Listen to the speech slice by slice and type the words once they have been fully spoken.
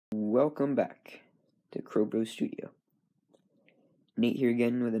Welcome back to Crowbro Studio. Nate here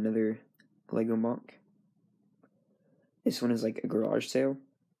again with another Lego MOC. This one is like a garage sale,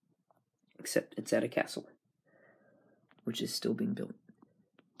 except it's at a castle, which is still being built.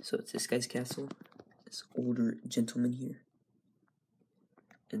 So it's this guy's castle, this older gentleman here.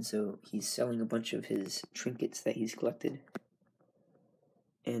 And so he's selling a bunch of his trinkets that he's collected.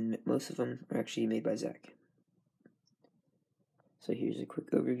 And most of them are actually made by Zach. So here's a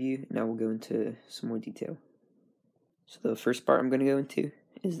quick overview. Now we'll go into some more detail. So the first part I'm going to go into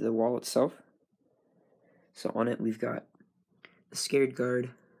is the wall itself. So on it we've got a scared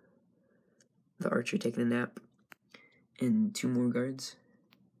guard, the archer taking a nap, and 2 more guards.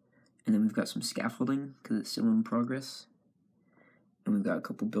 And then we've got some scaffolding because it's still in progress. And we've got a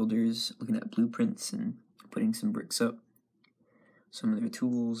couple builders looking at blueprints and putting some bricks up, some of their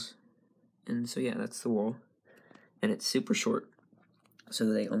tools. And so yeah, that's the wall. And it's super short, so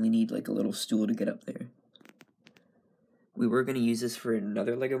they only need like a little stool to get up there. We were going to use this for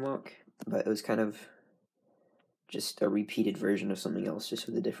another Lego MOC, but it was kind of just a repeated version of something else, just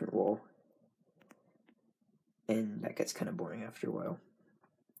with a different wall. And that gets kind of boring after a while.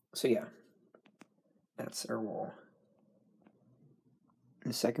 So yeah, that's our wall.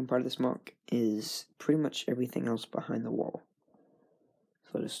 The second part of this MOC is pretty much everything else behind the wall.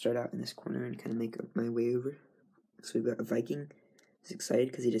 So I'll just start out in this corner and kind of make my way over. So we've got a Viking. He's excited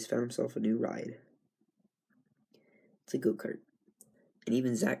because he just found himself a new ride. It's a go-kart. And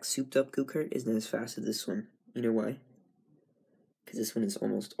even Zach's souped-up go-kart isn't as fast as this one. You know why? Because this one is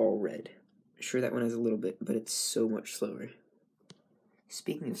almost all red. Sure, that one has a little bit, but it's so much slower.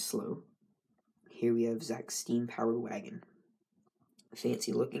 Speaking of slow, here we have Zach's steam-powered wagon.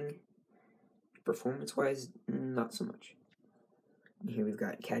 Fancy looking. Performance-wise, not so much. And here we've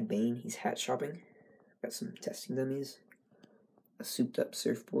got Cad Bane. He's hat shopping. Got some testing dummies. A souped-up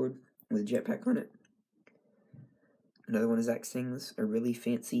surfboard with a jetpack on it. Another one of Zach's things, a really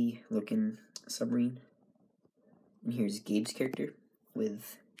fancy-looking submarine. And here's Gabe's character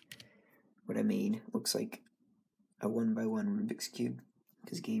with what I made. Looks like a 1x1 Rubik's Cube,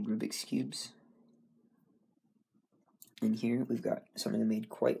 because Gabe Rubik's Cubes. And here we've got something I made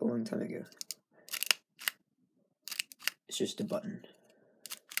quite a long time ago. It's just a button.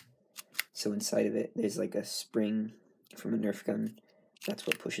 So inside of it, there's like a spring from a Nerf gun. That's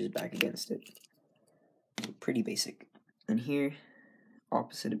what pushes back against it. Pretty basic. And here,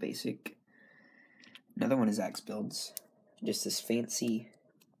 opposite of basic, another one is Zach's builds. Just this fancy,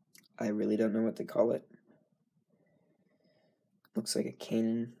 I really don't know what to call it. Looks like a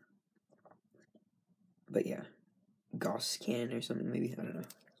cannon. But yeah, Gauss cannon or something maybe, I don't know.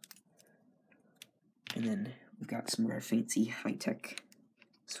 And then we've got some of our fancy high-tech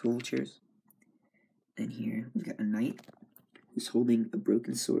swivel chairs. And here we've got a knight who's holding a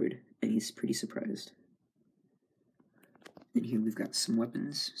broken sword, and he's pretty surprised. And here we've got some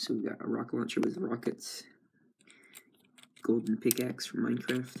weapons. So we've got a rocket launcher with rockets, golden pickaxe from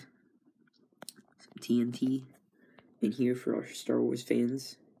Minecraft, some TNT, and here for our Star Wars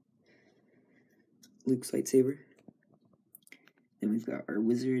fans, Luke's lightsaber. Then we've got our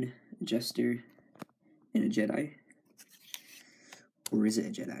wizard, a jester, and a Jedi. Or is it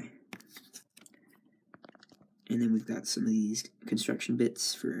a Jedi? And then we've got some of these construction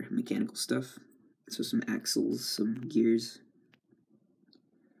bits for mechanical stuff. So some axles, some gears,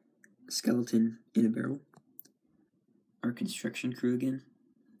 a skeleton in a barrel. Our construction crew again.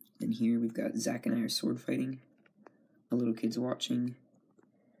 And here we've got Zach and I are sword fighting. A little kid's watching.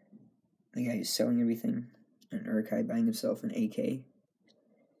 The guy who's selling everything. An Urkai buying himself an AK.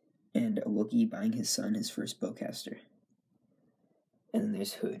 And a Wookiee buying his son his first bowcaster. And then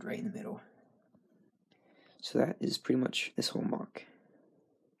there's Hood right in the middle. So that is pretty much this whole MOC.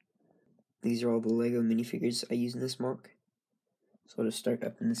 These are all the Lego minifigures I use in this MOC. So I'll just start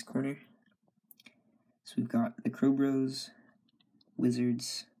up in this corner. So we've got the Crow Bros,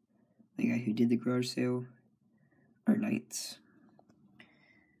 Wizards, the guy who did the garage sale, our Knights,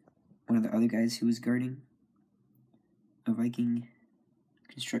 one of the other guys who was guarding, a Viking,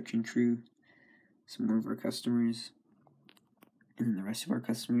 construction crew, some more of our customers, and then the rest of our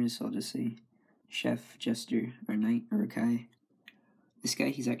customers, so I'll just say Chef, Jester, our Knight, Urkai. This guy,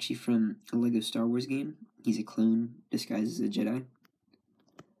 he's actually from a Lego Star Wars game. He's a clone disguised as a Jedi.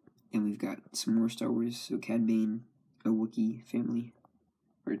 And we've got some more Star Wars, so Cad Bane, a Wookiee family,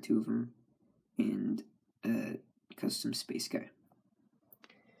 or 2 of them, and a custom space guy.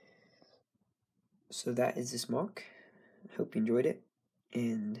 So that is this MOC. Hope you enjoyed it,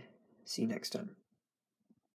 and see you next time.